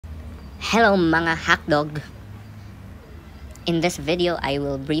Hello mga hackdog! In this video, I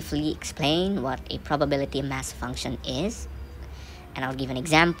will briefly explain what a probability mass function is, and I'll give an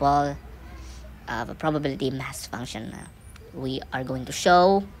example of a probability mass function. I'm going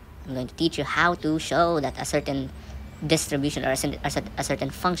to teach you how to show that a certain distribution or a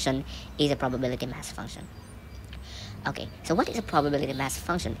certain function is a probability mass function. Okay, so what is a probability mass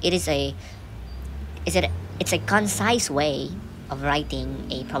function? It's a concise way of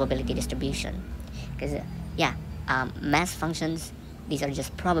writing a probability distribution, because mass functions, these are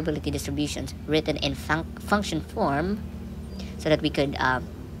just probability distributions written in function form, so that we could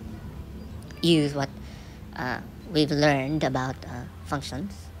use what we've learned about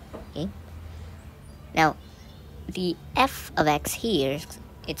functions. Okay, now the f of x here,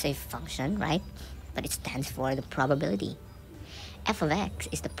 it's a function, right? But it stands for the probability. F of x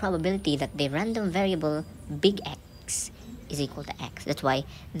is the probability that the random variable big X is equal to X. That's why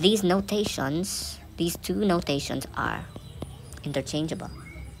these two notations are interchangeable.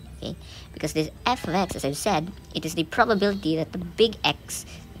 Okay? Because this F of X, as I've said, it is the probability that the big X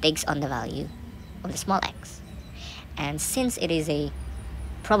takes on the value of the small x. And since it is a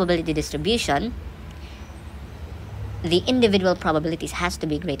probability distribution, the individual probabilities has to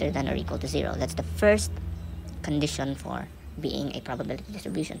be greater than or equal to 0. That's the first condition for being a probability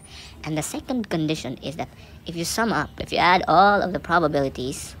distribution. And the second condition is that if you add all of the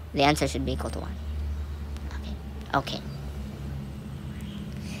probabilities, the answer should be equal to 1. Okay.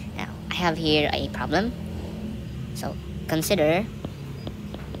 Now, I have here a problem. So, consider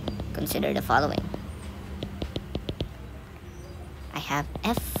the following. I have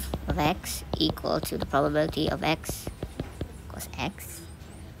f of x equal to the probability of x equals x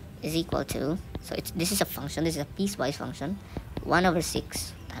is equal to, so this is a function, this is a piecewise function, 1 over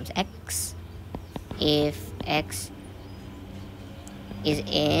 6 times x if x is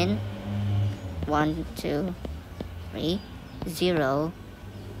in 1, 2, 3, 0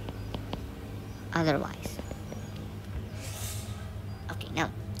 otherwise. Okay,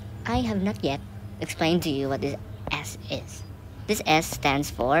 now I have not yet explained to you what this S is. This S stands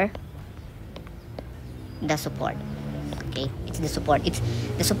for the support. Okay, it's the support.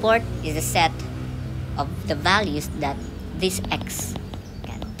 The support is the set of the values that this X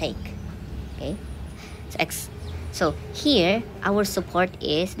can take. Okay, so here our support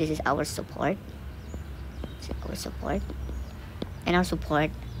is, this is our support. And our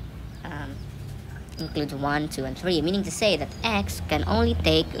support includes 1, 2, and 3, meaning to say that X can only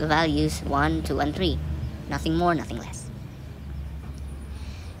take values 1, 2, and 3, nothing more, nothing less.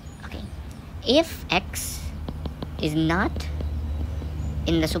 Okay, if X is not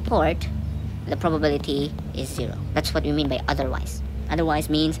in the support, the probability is 0. That's what we mean by otherwise. Otherwise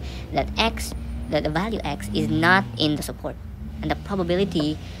means that the value X is not in the support, and the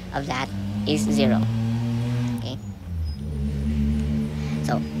probability of that is 0. Okay,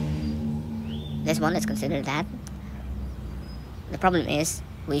 so this one, let's consider that. The problem is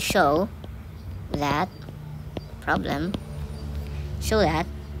we show that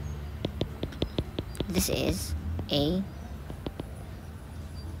this is a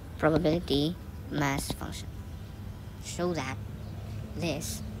probability mass function. Show that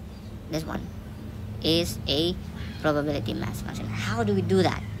this one is a probability mass function. How do we do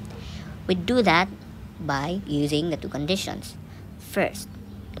that? We do that by using the two conditions. First,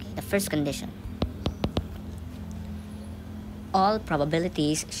 the first condition, all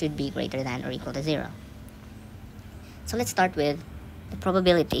probabilities should be greater than or equal to 0. So let's start with the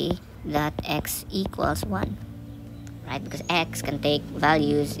probability that x equals 1, right? Because x can take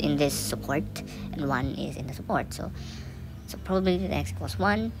values in this support and 1 is in the support. So probability that x equals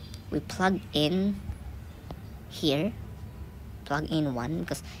 1, we plug in here, 1,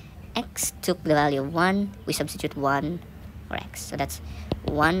 because x took the value of 1, we substitute 1 for x. So that's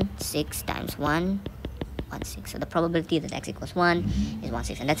 1, 6 times 1, 1, 6. So the probability that x equals 1 is 1,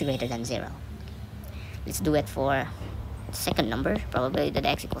 6, and that's greater than 0. Let's do it for the second number. Probability that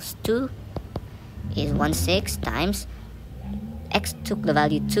x equals 2 is 1, 6 times x took the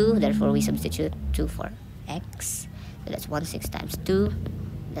value 2, therefore we substitute 2 for x. So that's 1, 6 times 2,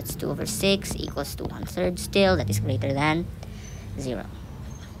 that's 2 over 6 equals to 1/3. Still, that is greater than 0.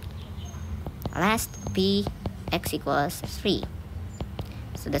 Last, p x equals 3.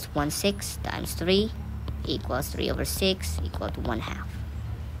 So that's 1, 6 times 3 equals 3 over 6 equal to 1/2.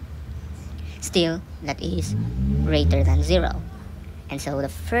 Still, that is greater than 0. And so the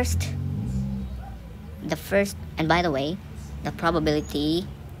first, and by the way, the probability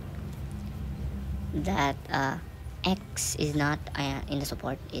that x is not in the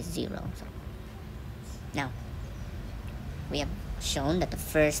support is 0. So now we have shown that the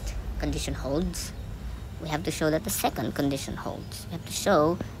first condition holds, we have to show that the second condition holds. We have to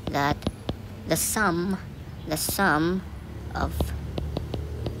show that the sum of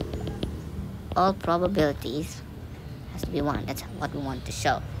all probabilities has to be 1. That's what we want to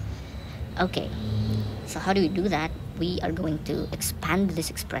show. Okay, so how do we do that? We are going to expand this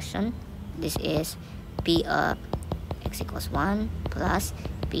expression. This is P of x equals 1 plus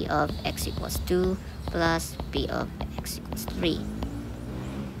P of x equals 2 plus P of x equals 3.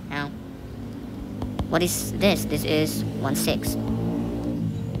 Now, what is this? This is 1/6.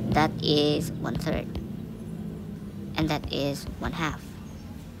 That is 1/3. And that is 1/2.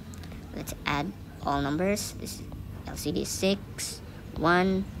 Let's add all numbers. This LCD is 6,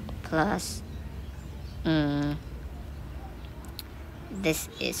 1 plus this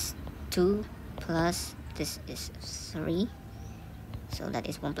is 2 plus this is 3. So that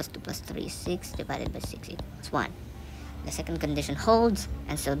is 1 plus 2 plus 3 is 6 divided by 6 equals 1. The second condition holds,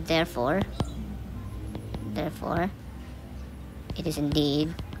 and so therefore it is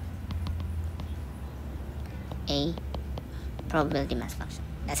indeed a probability mass function.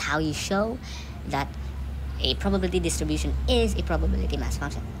 That's how you show that a probability distribution is a probability mass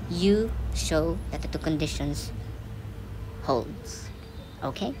function. You show that the two conditions holds.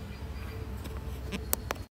 Okay?